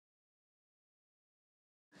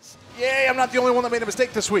Yay, I'm not the only one that made a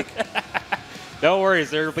mistake this week. No worries,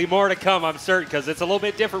 there will be more to come, I'm certain, because it's a little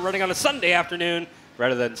bit different running on a Sunday afternoon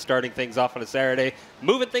rather than starting things off on a Saturday.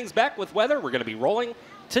 Moving things back with weather, we're going to be rolling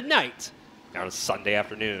tonight on a Sunday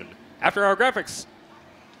afternoon. After our graphics,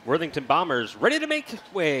 Worthington Bombers ready to make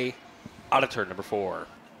way out of turn number 4.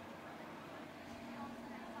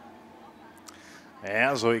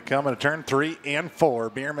 As we come into turn 3 and 4,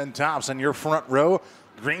 Bierman Thompson, your front row.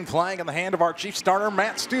 Green flag in the hand of our chief starter,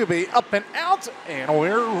 Matt Stubbe, up and out, and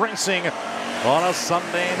we're racing on a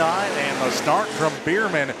Sunday night, and the start from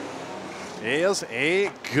Bierman is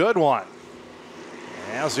a good one.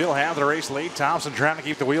 As he'll have the race lead, Thompson trying to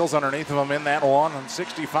keep the wheels underneath of him in that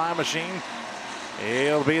 165 machine.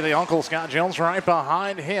 It'll be the Uncle Scott Jones right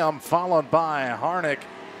behind him, followed by Harnick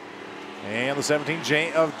and the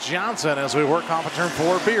 17J of Johnson as we work off of turn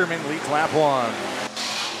 4. Bierman leads lap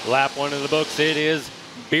 1. Lap 1 in the books, it is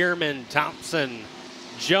Bierman, Thompson,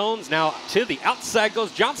 Jones. Now to the outside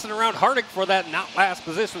goes Johnson around Harnick for that not last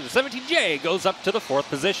position. The 17J goes up to the 4th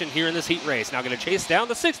position here in this heat race. Now going to chase down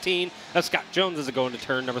the 16 of Scott Jones as it goes into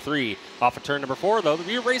turn number 3. Off of turn number 4, though,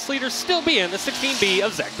 the race leader still being the 16B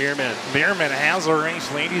of Zach Bierman. Bierman has a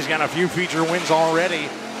race lead. He's got a few feature wins already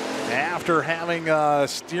after having a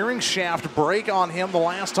steering shaft break on him the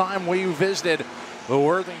last time we visited the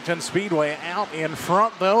Worthington Speedway. Out in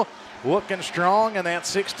front, though, looking strong in that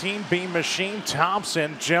 16B machine,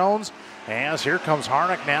 Thompson, Jones, as here comes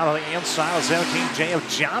Harnick now to the inside of 17J of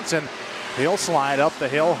Johnson. He'll slide up the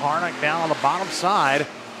hill. Harnick down on the bottom side.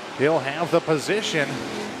 He'll have the position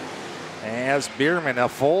as Bierman a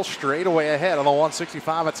full straightaway ahead on the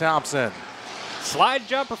 165 of Thompson. Slide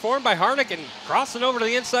job performed by Harnick, and crossing over to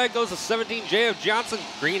the inside goes the 17J of Johnson.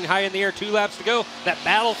 Green high in the air, 2 laps to go. That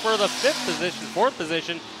battle for the 5th position, 4th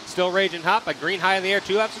position, still raging hot, but green high in the air,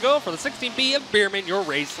 2 laps to go for the 16B of Bierman, your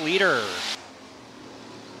race leader.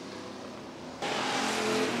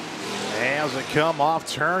 As we come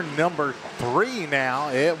off turn number 3 now,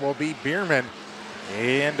 it will be Bierman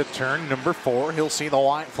into turn number 4. He'll see the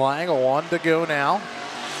white flag, 1 to go now.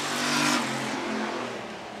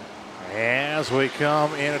 As we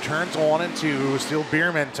come into turns 1 and 2, still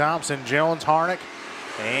Bierman, Thompson, Jones, Harnick,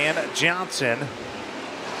 and Johnson.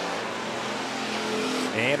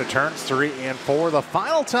 And to turns 3 and 4, the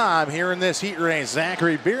final time here in this heat race,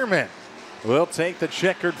 Zachary Bierman will take the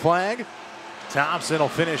checkered flag. Thompson will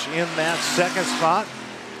finish in that 2nd spot,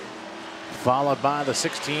 followed by the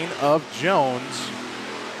 16 of Jones.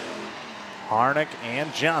 Harnick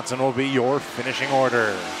and Johnson will be your finishing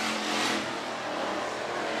order.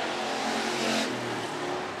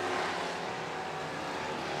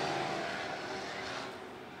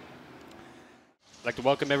 I'd like to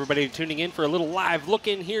welcome everybody tuning in for a little live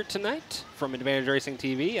look-in here tonight from Advantage Racing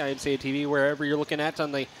TV, IMCA TV, wherever you're looking at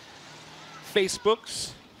on the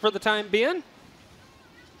Facebooks for the time being.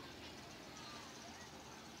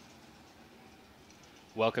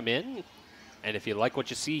 Welcome in, and if you like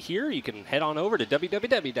what you see here, you can head on over to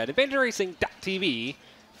www.advantageracing.tv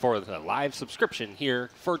for the live subscription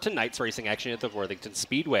here for tonight's racing action at the Worthington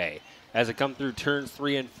Speedway. As it comes through turns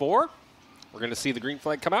 3 and 4, we're going to see the green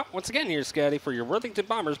flag come out once again here, Scotty, for your Worthington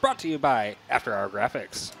Bombers, brought to you by After Hour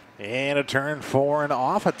Graphics. And a turn 4 and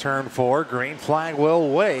off a turn 4, green flag will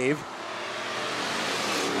wave.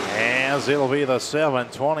 As it'll be the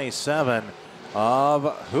 727 of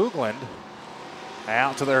Hoogland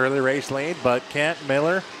out to the early race lead, but Kent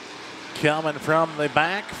Miller coming from the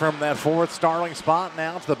back from that 4th starting spot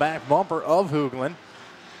now to the back bumper of Hoogland.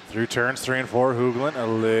 Through turns 3 and 4, Hoogland a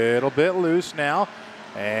little bit loose now.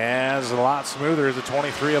 As a lot smoother is the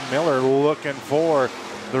 23 of Miller looking for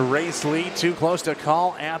the race lead. Too close to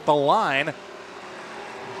call at the line.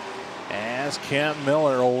 As Kent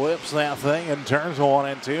Miller whips that thing in turns 1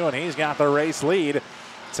 and 2, and he's got the race lead.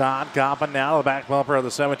 Todd Coppin now the back bumper of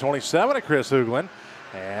the 727 of Chris Hoogland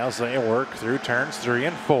as they work through turns 3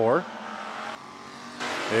 and 4.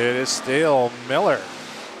 It is still Miller.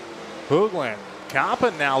 Hoogland.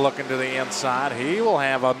 Coppin now looking to the inside. He will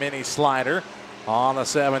have a mini slider on the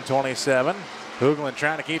 727. Hoogland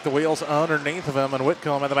trying to keep the wheels underneath of him, and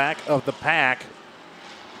Whitcomb in the back of the pack.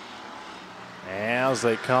 As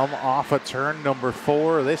they come off of turn number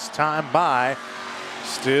 4, this time by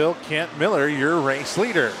still Kent Miller, your race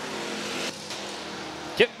leader.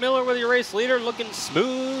 Kent Miller with your race leader, looking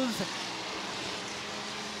smooth.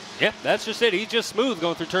 Yep, that's just it. He's just smooth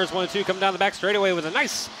going through turns 1 and 2, coming down the back straightaway with a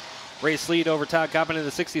nice race lead over Todd Coppin in the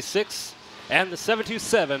 66. And the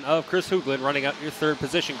 727 of Chris Hoogland running up your 3rd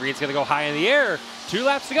position. Green's going to go high in the air. 2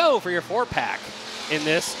 laps to go for your 4-pack in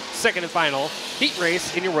this 2nd and final heat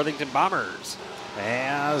race in your Worthington Bombers.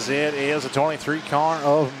 as it is a 23 car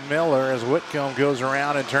of Miller as Whitcomb goes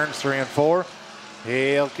around in turns 3 and 4.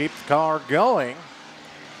 He'll keep the car going.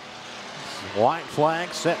 White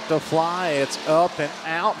flag set to fly. It's up and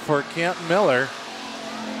out for Kent Miller.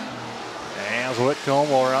 As Whitcomb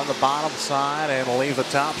will run the bottom side and leave the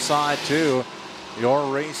top side too.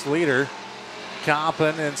 Your race leader,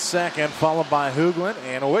 Coppin in second, followed by Hoogland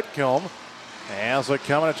and Whitcomb. As we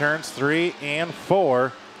come into turns 3 and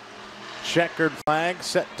 4. Checkered flag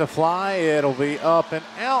set to fly. It'll be up and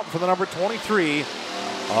out for the number 23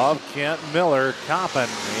 of Kent Miller. Coppin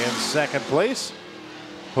in second place.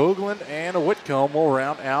 Hoogland and Whitcomb will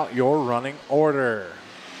round out your running order.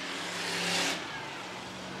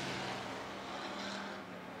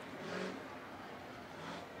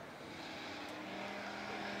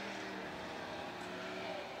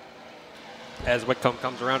 As Whitcomb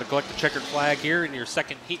comes around to collect the checkered flag here in your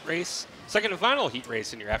second heat race, second and final heat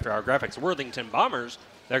race in your after-hour graphics, Worthington Bombers.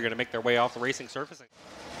 They're going to make their way off the racing surface.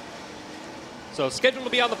 So scheduled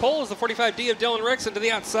to be on the pole is the 45D of Dylan Ricks, and to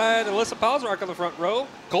the outside, Alyssa Palsrock on the front row.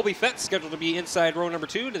 Colby Fett scheduled to be inside row number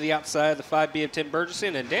 2, to the outside, the 5B of Tim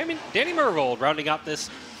Burgesson, and Danny Mervold rounding out this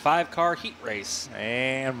 5-car heat race.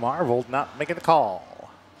 And Marvold not making the call.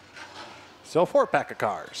 So 4-pack of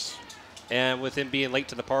cars. And with him being late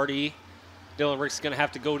to the party, Dylan Ricks is going to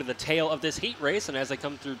have to go to the tail of this heat race, and as they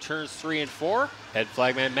come through turns 3 and 4, head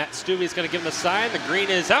flagman Matt Stuvey is going to give him the sign. The green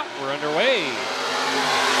is out. We're underway.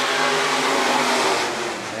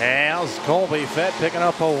 As Colby Fett picking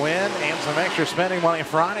up a win and some extra spending money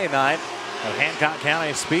Friday night at Hancock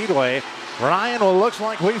County Speedway. Ryan, well, looks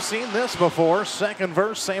like we've seen this before. Second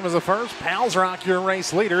verse, same as the first. Palsrock, your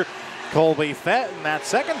race leader. Colby Fett in that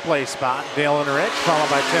second place spot. Dylan Ricks, followed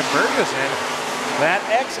by Tim Burgesson. That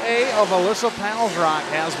XA of Alyssa Palsrock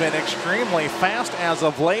has been extremely fast as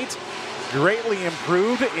of late. Greatly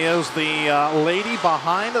improved is the lady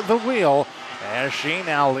behind the wheel as she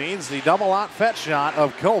now leads the double-out Fett shot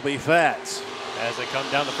of Colby Fett. As they come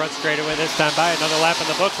down the front straightaway this time by, another lap in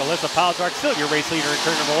the books. Alyssa Palsrock still your race leader in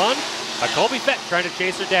turn number 1. Colby Fett trying to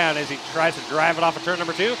chase her down as he tries to drive it off of turn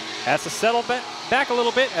number 2. Has to settle back a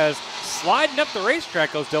little bit as sliding up the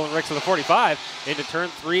racetrack goes Dylan Ricks of the 45. Into turn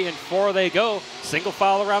 3 and 4 they go. Single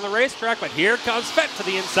file around the racetrack, but here comes Fett to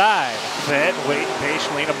the inside. Fett waiting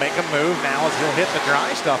patiently to make a move now as he'll hit the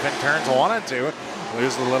dry stuff in turns 1 and 2.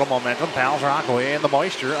 Lose a little momentum. Palsrock away in the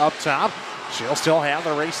moisture up top. She'll still have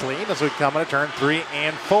the race lead as we come into turn 3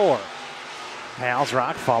 and 4.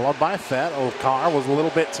 Palsrock followed by Fett. The car was a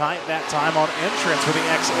little bit tight that time on entrance for the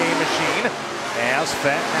XA machine. As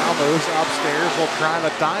Fett now moves upstairs, will try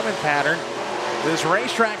the diamond pattern. This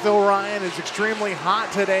racetrack, though, Ryan, is extremely hot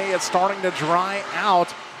today. It's starting to dry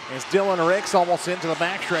out as Dylan Ricks almost into the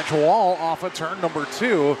backstretch wall off of turn number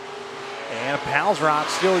 2. And Palsrock,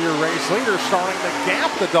 still your race leader, starting to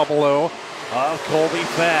gap the double O of Colby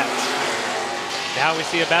Fett. Now we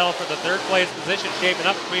see a battle for the third place position shaping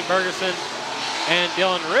up between Burgesson and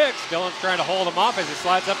Dylan Ricks. Dylan's trying to hold him off as he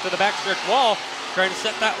slides up to the backstretch wall, trying to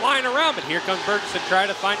set that line around, but here comes Burgesson trying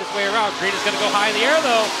to find his way around. Green is going to go high in the air,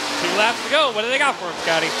 though. 2 laps to go. What do they got for him,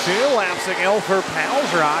 Scotty? 2 laps to go for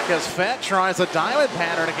Palsrock as Fett tries the diamond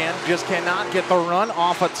pattern again. Just cannot get the run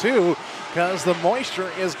off of 2 because the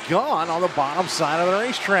moisture is gone on the bottom side of the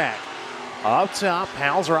racetrack. Up top,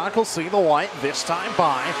 Palsrock will see the white this time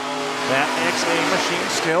by. That XA machine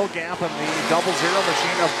still gapping the 00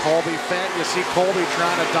 machine of Colby Fett. You see Colby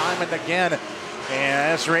trying to diamond again.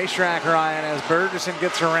 And this racetrack, Ryan, as Burgesson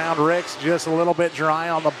gets around Ricks, just a little bit dry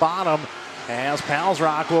on the bottom. As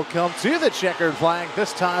Palsrock will come to the checkered flag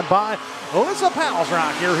this time by Alyssa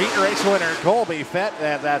Palsrock, your heat race winner. Colby Fett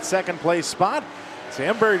at that second place spot.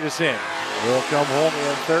 Tim Burgesson will come home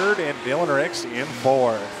in third and Dylan Ricks in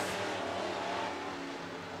fourth.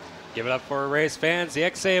 Give it up for race fans. The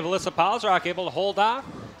XA of Alyssa Palsrock able to hold off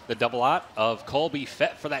the double out of Colby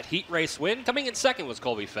Fett for that heat race win. Coming in second was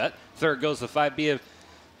Colby Fett. Third goes the 5B of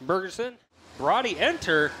Burgesson. Brody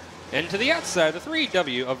enter into the outside, the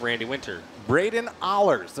 3W of Randy Winter. Braden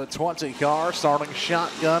Allers, the 20 car, starting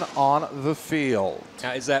shotgun on the field.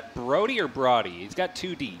 Now, is that Brody or Brody? He's got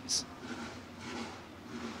 2 Ds.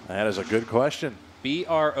 That is a good question.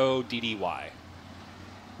 B-R-O-D-D-Y.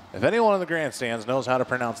 If anyone in the grandstands knows how to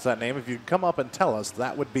pronounce that name, if you could come up and tell us,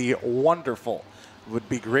 that would be wonderful. It would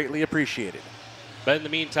be greatly appreciated. But in the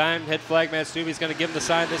meantime, head flag Matt Stubbe's going to give him the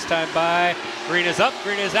sign this time by. Green is up,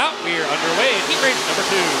 green is out. We are underway in heat race number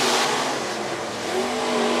 2.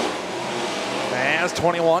 As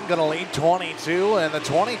 21 going to lead 22, and the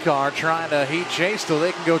 20 car trying to heat chase so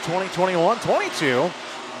they can go 20-21, 22.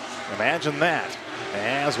 Imagine that.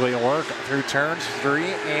 As we work through turns 3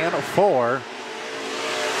 and 4.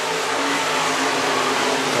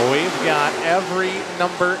 We've got every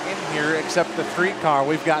number in here except the 3 car.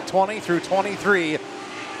 We've got 20 through 23.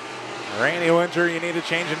 Randy Winter, you need to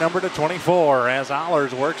change a number to 24 as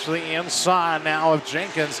Allers works to the inside now of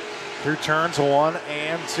Jenkins through turns 1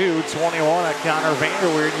 and 2. 21 at Connor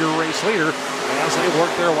Vanderweerd, your race leader, as they work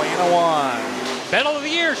their way into 1. Battle of the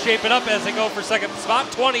year shaping up as they go for second spot.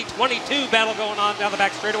 20-22 battle going on down the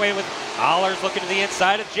back straightaway with Allers looking to the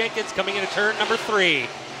inside of Jenkins coming into turn number 3.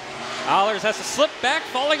 Allers has to slip back,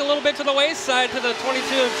 falling a little bit to the wayside to the 22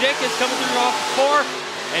 of Jenkins coming through off 4.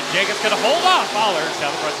 And Jenkins going to hold off Allers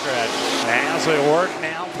down the front stretch. As they work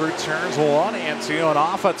now through turns 1 and 2 and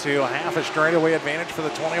off of 2, half a straightaway advantage for the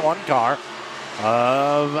 21 car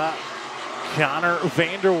of Connor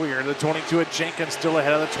Vanderweerd. The 22 of Jenkins still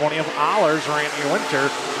ahead of the 20 of Allers. Randy Winter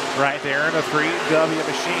right there in a 3W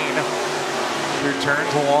machine. Through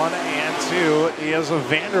turns 1 and 2 is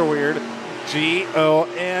Vanderweerd.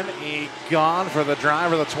 G-O-N-E, gone for the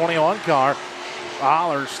driver of the 21 car.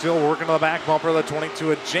 Allers still working to the back bumper of the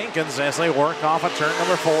 22 of Jenkins as they work off of turn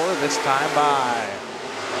number 4, this time by.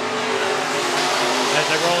 As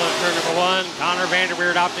they roll into turn number 1, Connor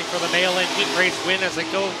Vanderweerd opting for the mail-in heat race win as they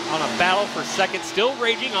go on a battle for second, still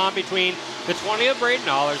raging on between the 20 of Braden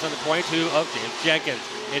Allers and the 22 of James Jenkins.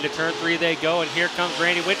 Into turn 3 they go, and here comes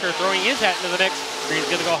Randy Winter throwing his hat into the mix. Green's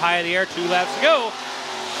going to go high in the air, 2 laps to go.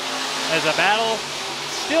 As a battle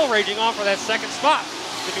still raging on for that second spot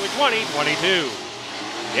between 20-22.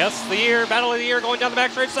 Yes, the year, battle of the year going down the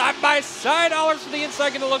back straight side by side. Allers to the inside,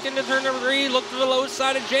 going to look into turn number 3. Look to the low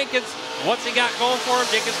side of Jenkins. What's he got going for him?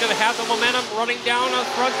 Jenkins going to have the momentum running down on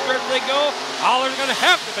the front stretch they go. Allers going to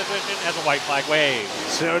have the position as a white flag waves.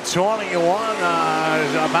 So 21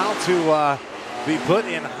 is about to be put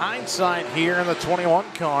in hindsight here in the 21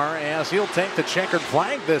 car as he'll take the checkered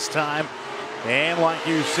flag this time. And like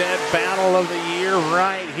you said, battle of the year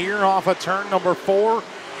right here off of turn number 4.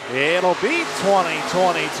 It'll be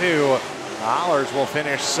 20-22. Allers will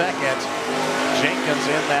finish second. Jenkins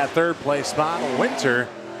in that third place spot. Winter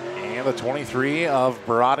and the 23 of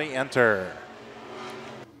Brody enter.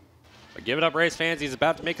 But give it up, race fans. He's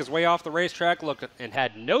about to make his way off the racetrack. Look, and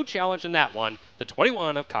had no challenge in that one. The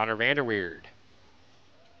 21 of Connor Vanderweerd.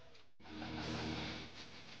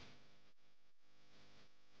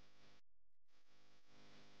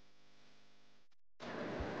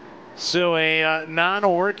 So a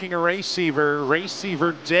non-working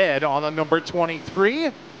receiver dead on the number 23.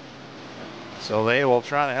 So they will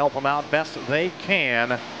try to help him out best they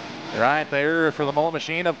can. Right there for the mole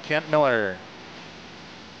machine of Kent Miller.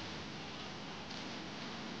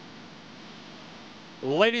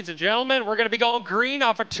 Ladies and gentlemen, we're going to be going green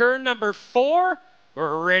off of turn number 4.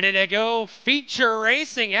 We're ready to go. Feature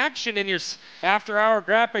racing action in your after-hour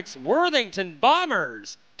graphics. Worthington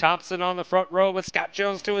Bombers. Thompson on the front row with Scott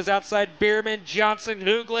Jones to his outside. Bierman, Johnson,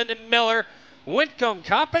 Hoogland, and Miller. Whitcomb,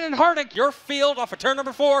 Coppin, and Hardick, your field off of turn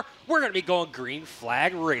number 4. We're going to be going green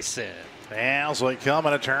flag racing. As we come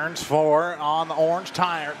into turns 4 on the orange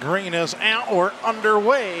tire. Green is out. We're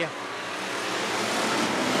underway.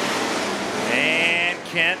 And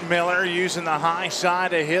Kent Miller using the high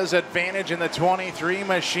side to his advantage in the 23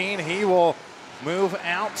 machine. He will move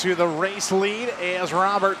out to the race lead as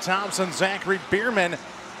Robert Thompson, Zachary Bierman,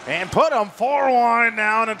 and put him 4-1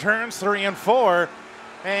 down in turns 3 and 4.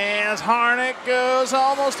 As Harnick goes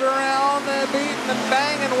almost around and beating and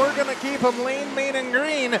banging. We're going to keep him lean, mean, and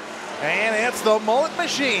green. And it's the mullet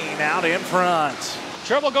machine out in front.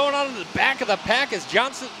 Trouble going on in the back of the pack as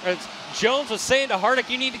Jones was saying to Hardick,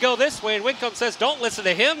 you need to go this way. And Whitcomb says, don't listen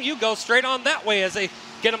to him. You go straight on that way as they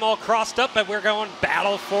get them all crossed up. And we're going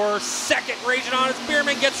battle for second. Raging on as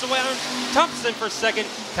Bierman gets away on Thompson for second.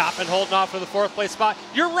 Coppin holding off for the 4th place spot.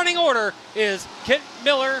 Your running order is Kent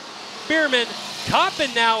Miller, Bierman, Coppin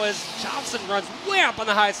now as Thompson runs way up on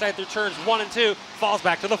the high side through turns 1 and 2. Falls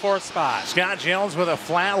back to the 4th spot. Scott Jones with a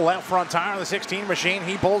flat left front tire on the 16 machine.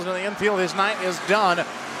 He pulls into the infield. His night is done.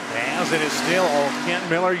 As it is still Kent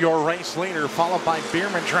Miller, your race leader, followed by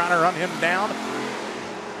Bierman trying to run him down.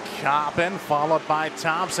 Coppin followed by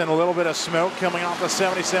Thompson. A little bit of smoke coming off the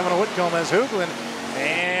 77 of Whitcomb as Hoogland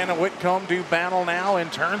and Whitcomb do battle now in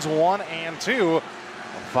turns 1 and 2.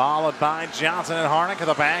 Followed by Johnson and Harnick at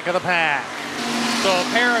the back of the pack. So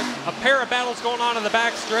a pair of battles going on in the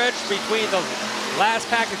back stretch between the last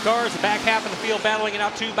pack of cars, the back half of the field battling it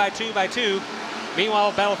out 2 by 2 by 2.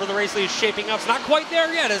 Meanwhile, battle for the race lead is shaping up. It's not quite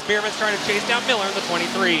there yet as Bierman's trying to chase down Miller in the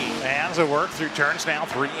 23. As it works through turns now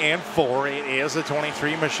 3 and 4, it is the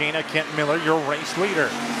 23 machine of Kent Miller, your race leader.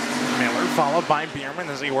 Miller followed by Bierman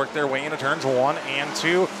as they work their way into turns 1 and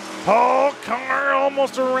 2. Oh, car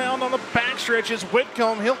almost around on the backstretch is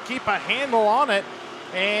Whitcomb. He'll keep a handle on it.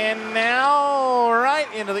 And now right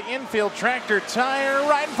into the infield tractor tire,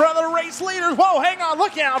 right in front of the race leaders. Whoa, hang on,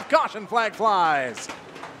 look out, caution flag flies.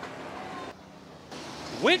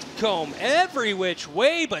 Whitcomb every which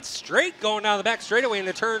way but straight going down the back straightaway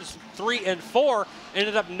into turns 3 and 4.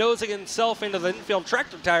 Ended up nosing himself into the infield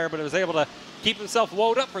tractor tire, but was able to keep himself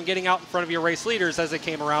woed up from getting out in front of your race leaders as they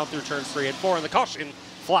came around through turns 3 and 4, and the caution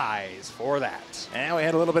flies for that. And we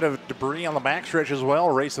had a little bit of debris on the backstretch as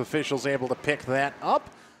well. Race officials able to pick that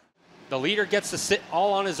up. The leader gets to sit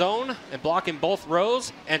all on his own and block in both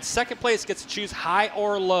rows, and second place gets to choose high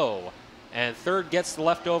or low. And third gets the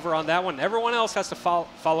leftover on that one. Everyone else has to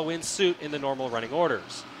follow in suit in the normal running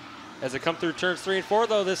orders. As they come through turns 3 and 4,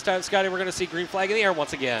 though, this time, Scotty, we're going to see green flag in the air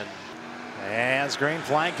once again. As green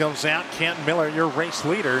flag comes out, Kent Miller, your race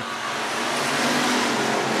leader.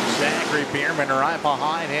 Zachary Bierman right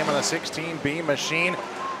behind him in the 16B machine.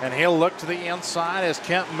 And he'll look to the inside as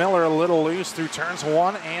Kent Miller a little loose through turns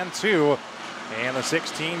 1 and 2. And the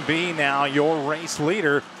 16B now your race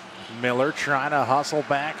leader. Miller trying to hustle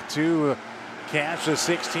back to catch the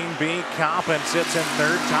 16B. Coppin sits in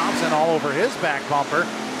third. Thompson all over his back bumper.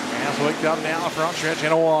 As we come down the front stretch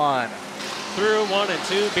in a 1. Through 1 and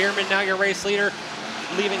 2, Bierman now your race leader,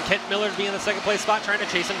 leaving Kent Miller to be in the second place spot, trying to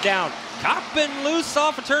chase him down. Coppin loose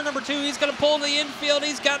off of turn number 2. He's going to pull in the infield.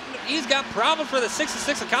 He's got problems for the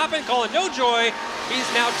 6-6 of Coppin, calling no joy.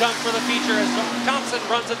 He's now done for the feature as Thompson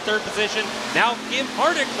runs in third position. Now give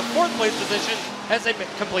Hardick the fourth place position as they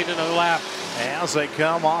complete another lap. As they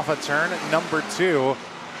come off a turn at number 2,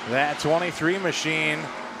 that 23 machine,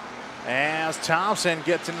 as Thompson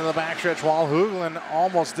gets into the backstretch while Hoogland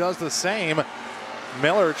almost does the same.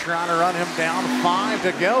 Miller trying to run him down. 5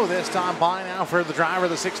 to go this time by now for the driver of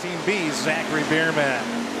the 16B, Zachary Bierman.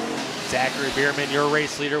 Zachary Bierman, your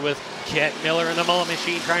race leader, with Kent Miller in the mullet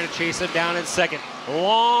machine trying to chase him down in second.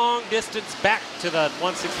 Long distance back to the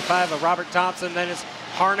 165 of Robert Thompson. Then it's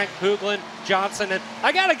Harnick, Hoogland, Johnson, and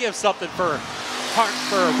I got to give something for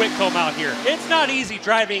Whitcomb out here. It's not easy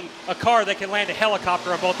driving a car that can land a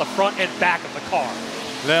helicopter on both the front and back of the car.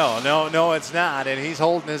 No, it's not, and he's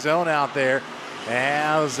holding his own out there.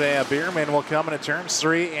 As Bierman will come into turns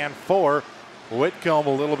 3 and 4. Whitcomb,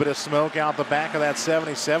 a little bit of smoke out the back of that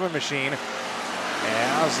 77 machine.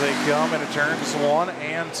 As they come into turns 1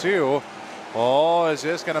 and 2. Oh, is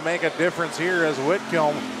this going to make a difference here as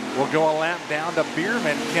Whitcomb will go a lap down to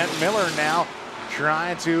Bierman. Kent Miller now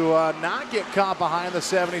trying to not get caught behind the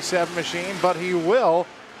 77 machine, but he will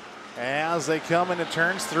as they come into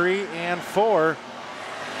turns 3 and 4.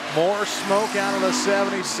 More smoke out of the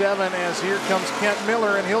 77 as here comes Kent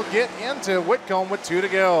Miller, and he'll get into Whitcomb with 2 to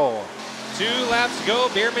go. 2 laps to go.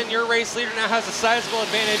 Bierman, your race leader, now has a sizable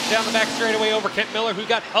advantage down the back straightaway over Kent Miller, who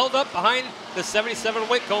got held up behind the 77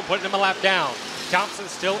 Whitcomb, putting him a lap down. Thompson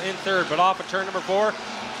still in third, but off of turn number 4.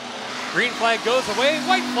 Green flag goes away.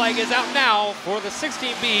 White flag is out now for the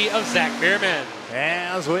 16B of Zach Bierman.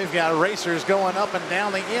 As we've got racers going up and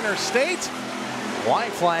down the interstate.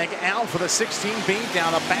 White flag out for the 16B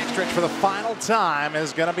down the backstretch for the final time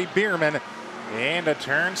is going to be Bierman. Into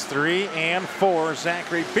turns 3 and 4.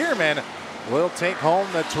 Zachary Bierman will take home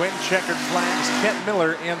the twin checkered flags. Kent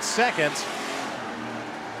Miller in second.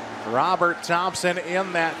 Robert Thompson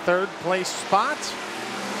in that third place spot.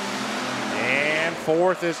 And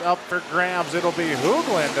fourth is up for grabs. It'll be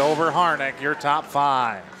Hoogland over Harnick, your top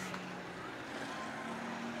 5.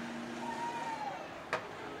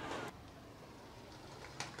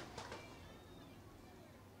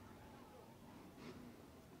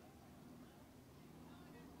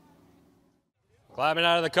 Climbing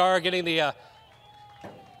out of the car, getting the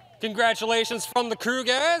congratulations from the crew,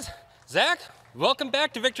 guys. Zach, welcome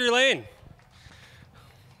back to Victory Lane.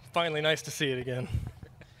 Finally, nice to see it again.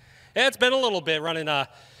 Yeah, it's been a little bit running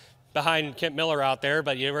behind Kent Miller out there,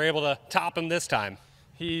 but you were able to top him this time.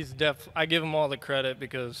 I give him all the credit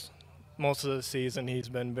because most of the season he's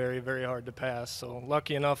been very, very hard to pass. So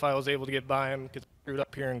lucky enough I was able to get by him because I screwed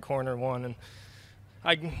up here in corner 1, and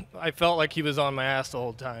I felt like he was on my ass the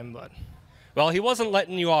whole time, but. Well, he wasn't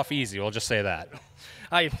letting you off easy, we'll just say that.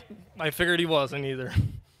 I figured he wasn't either.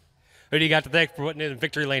 Who do you got to thank for putting it in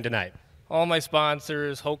Victory Lane tonight? All my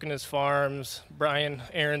sponsors, Hokiness Farms, Brian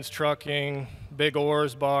Aaron's Trucking, Big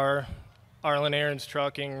Oars Bar, Arlen Aaron's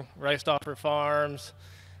Trucking, Ricestopper Farms,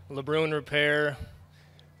 LeBrun Repair,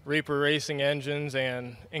 Reaper Racing Engines,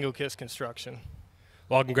 and Engelkiss Construction.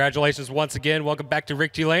 Well, congratulations once again. Welcome back to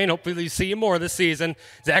Victory Lane. Hopefully we see you more this season.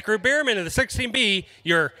 Zachary Bierman in the 16B,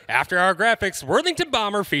 your After Hour Graphics Worthington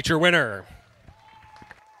Bomber feature winner.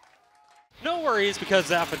 No worries,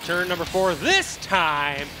 because after turn number 4 this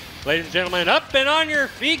time, ladies and gentlemen, up and on your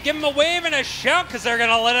feet, give them a wave and a shout because they're going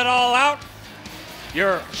to let it all out.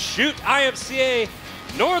 your Shoot IMCA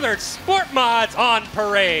Northern SportMods on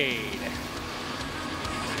parade.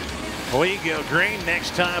 We go green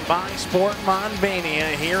next time by SportMod Mania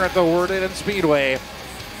here at the Worthington Speedway.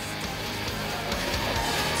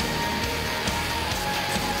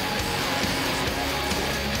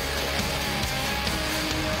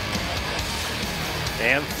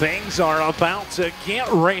 And things are about to get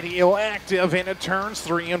radioactive into turns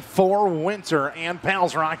 3 and 4. Winter and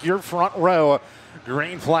Pals Rock, your front row.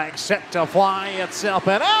 Green flag set to fly itself,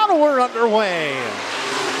 and out we're underway.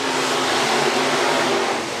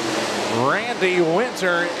 Randy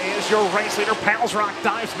Winter is your race leader. Pals Rock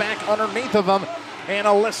dives back underneath of him. And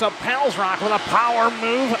Alyssa Pals Rock with a power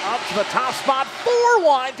move up to the top spot. 4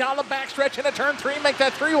 wide down the backstretch into turn 3. Make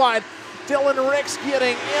that 3 wide. Dylan Ricks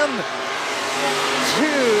getting in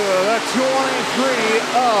to the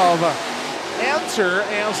 23 of Enter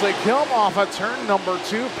as they come off of turn number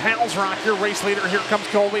 2. Pals Rock, your race leader. Here comes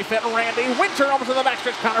Colby Fett. Randy Winter over to the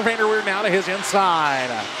backstretch. Connor Vanderweer now to his inside.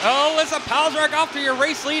 Oh, listen, Pals Rock off to your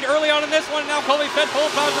race lead early on in this one. Now Colby Fett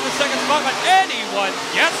holds on to the second spot, but anyone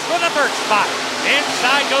gets for the third spot.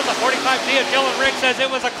 Inside goes the 45D of Dylan Ricks as it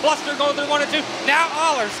was a cluster going through 1 and 2. Now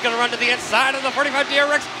Ahler's going to run to the inside of the 45D of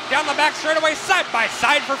Ricks. Down the back straightaway, side by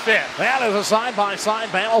side for 5th. That is a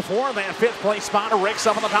side-by-side battle for that 5th place spot. Ricks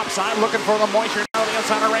up on the top side looking for the moisture. Now the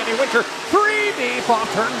inside of Randy Winter. 3 deep off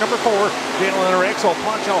turn number 4. Dylan Ricks will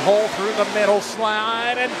punch a hole through the middle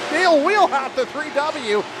slide, and he'll wheel out the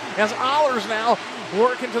 3W as Ahler's now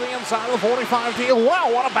working to the inside of the 45D. Wow,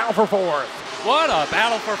 what a battle for 4th. What a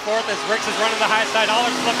battle for 4th as Ricks is running the high side.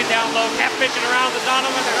 Ahler's looking down low, catfishing around the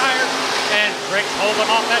Donovan with the tire, and Ricks holds him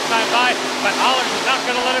off that time by, but Ahler's is not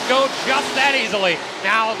going to let him go just that easily.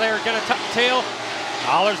 Now they're going to tuck tail.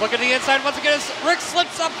 Ahler's looking to the inside once again as Ricks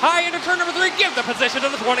slips up high into turn number 3. Give the position to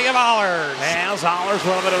the 20 of Ahler's. As Ahler's a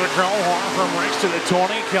little bit of a crow horn from Ricks to the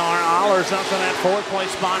 20 car. Ahler's up to that 4th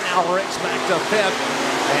place spot. Now Ricks back to 5th.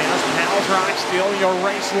 As Pals Rock still your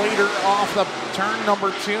race leader off the turn number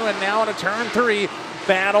 2 and now into turn 3.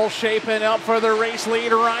 Battle shaping up for the race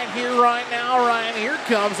leader right here, right now. Ryan, here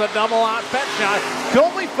comes a double out Fett shot.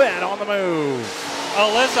 Colby Fett on the move.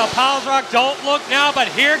 Alyssa Pals Rock, don't look now, but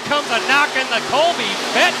here comes a knock in the Colby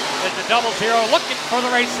Fett at the 0-0, looking for the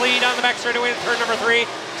race lead on the back straightaway to turn number 3.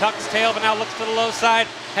 Tucks tail, but now looks to the low side.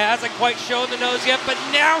 Hasn't quite shown the nose yet, but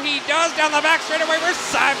now he does down the back straightaway. We're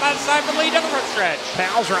side by side for the lead down the front stretch.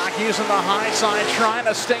 Pals Rock using the high side, trying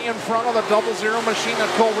to stay in front of the 0-0 machine of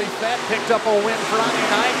Colby Fett. Picked up a win Friday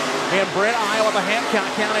night in Brett, Iowa. The Hancock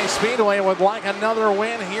County Speedway would like another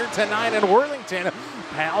win here tonight in Worthington.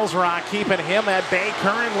 Pals Rock keeping him at bay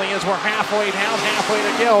currently as we're halfway down, halfway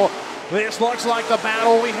to go. This looks like the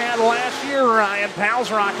battle we had last year, Ryan.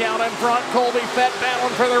 Pals Rock out in front. Colby Fett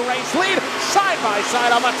battling for the race lead. Side by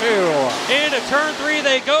side on the 2. Into turn 3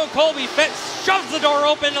 they go. Colby Fett shoves the door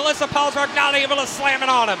open. Alyssa Pals Rock not able to slam it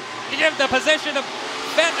on him. To give the position of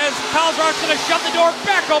Fett as Pals Rock's going to shove the door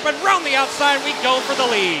back open. Round the outside, we go for the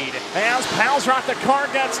lead. As Pals Rock, the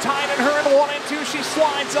car gets tied in her in 1 and 2. She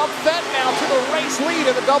slides up Fett now to the race lead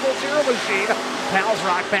in the 0-0 machine. Pals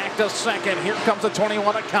Rock back to 2nd. Here comes the 21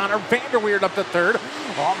 of Connor Vanderweer up to 3rd.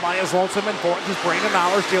 On by his lonesome in 4th is Brandon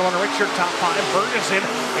Ahler's, Dylan Richard, top 5, Ferguson.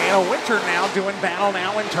 And a Winter now doing battle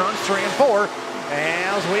now in turns 3 and 4.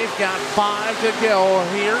 As we've got 5 to go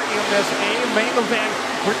here in this main event.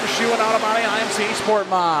 We're pursuing automatic IMCA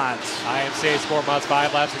SportMods. IMCA SportMods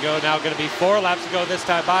 5 laps ago, now going to be 4 laps ago this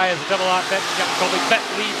time by as a double out Fett. Colby Fett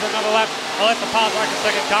leads another lap. Alyssa Pals Rock in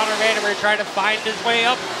 2nd. Connor Vanderweer trying to find his way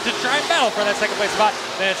up to try and battle for that 2nd place spot.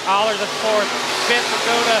 Then it's Ahler's at 4th. 5th will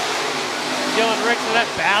go to Dylan Ricks, and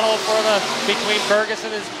that battle for between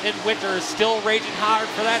Ferguson and Winter is still raging hard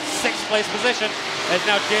for that 6th place position. As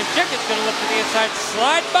now James Jenkins going to look to the inside,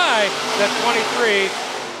 slide by the 23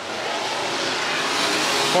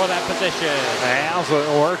 for that position. As a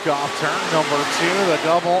work off turn number 2, the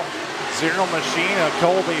 0-0 machine of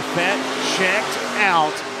Colby Fett checked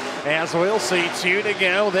out. As we'll see 2 to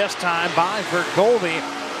go this time by for Colby.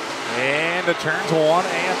 And to turns 1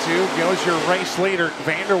 and 2 goes your race leader.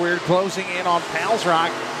 Vanderweer closing in on Pals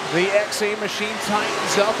Rock. The XA machine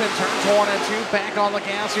tightens up in turns 1 and 2. Back on the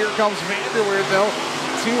gas. Here comes Vanderweer though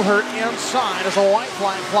to her inside as a white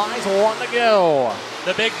flag flies. 1 to go.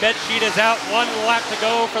 The big bed sheet is out. 1 lap to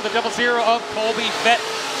go for the 0-0 of Colby Fett.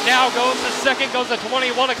 Now goes to 2nd, goes to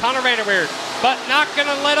 21 of Connor Vanderweer. But not going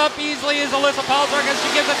to let up easily is Alyssa Pals Rock as she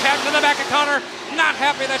gives a tap to the back of Connor. Not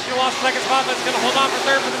happy that she lost 2nd spot, but it's going to hold on for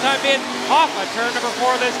 3rd for the time being. Off of turn number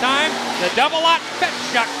 4 this time. The double out Fett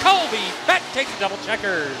shot. Colby Fett takes double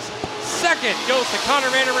checkers. 2nd goes to Connor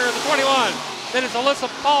Vanderweer, the 21. Then it's Alyssa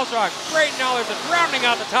Balsrock. Great knowledge is rounding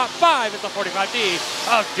out the top 5 is the 45D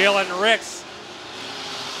of Dylan Ricks.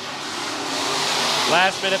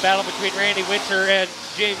 Last minute battle between Randy Winter and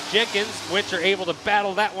James Jenkins. Winter able to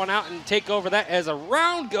battle that one out and take over that as a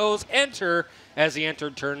round goes enter as he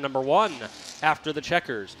entered turn number 1 after the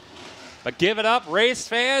checkers. But give it up, race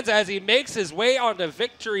fans, as he makes his way onto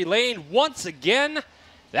victory lane once again.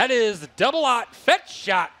 That is double-aught Fett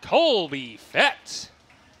shot Colby Fett.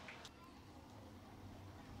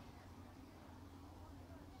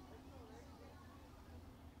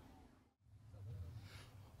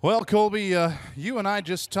 Well, Colby, you and I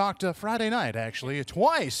just talked Friday night, actually,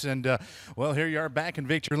 twice. And, well, here you are back in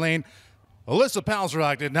victory lane. Alyssa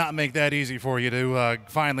Balsrock did not make that easy for you to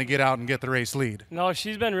finally get out and get the race lead. No,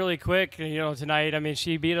 she's been really quick, tonight. I mean,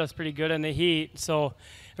 she beat us pretty good in the heat. So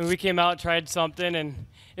we came out, tried something, and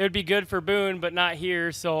it would be good for Boone, but not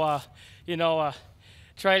here. So,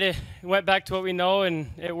 went back to what we know, and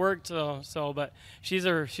it worked. But she's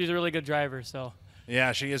a really good driver, so.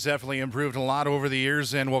 Yeah, she has definitely improved a lot over the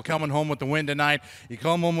years, and well, coming home with the win tonight. You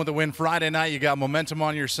come home with a win Friday night, you got momentum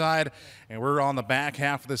on your side, and we're on the back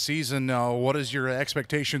half of the season. What is your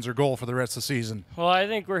expectations or goal for the rest of the season? Well, I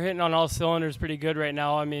think we're hitting on all cylinders pretty good right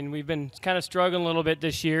now. I mean, we've been kind of struggling a little bit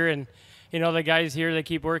this year, and, the guys here, they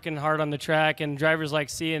keep working hard on the track, and drivers like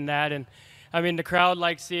seeing that. And, I mean, the crowd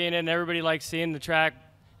likes seeing it, and everybody likes seeing the track,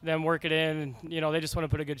 them work it in, and, they just want to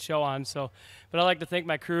put a good show on. So, but I'd like to thank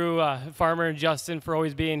my crew, Farmer and Justin, for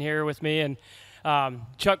always being here with me, and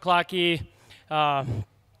Chuck Clockey,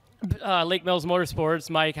 Lake Mills Motorsports,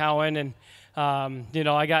 Mike Howen, and,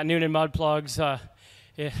 I got Noonan Mud Plugs. I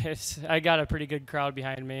got a pretty good crowd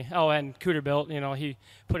behind me. Oh, and Cooterbuilt, he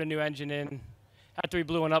put a new engine in after we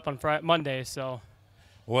blew one up on Monday, so.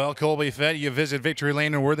 Well, Colby Fett, you visit Victory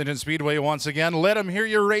Lane and Worthington Speedway once again. Let them hear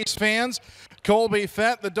your race fans. Colby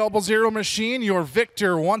Fett, the 00 machine, your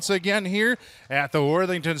victor once again here at the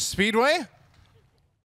Worthington Speedway.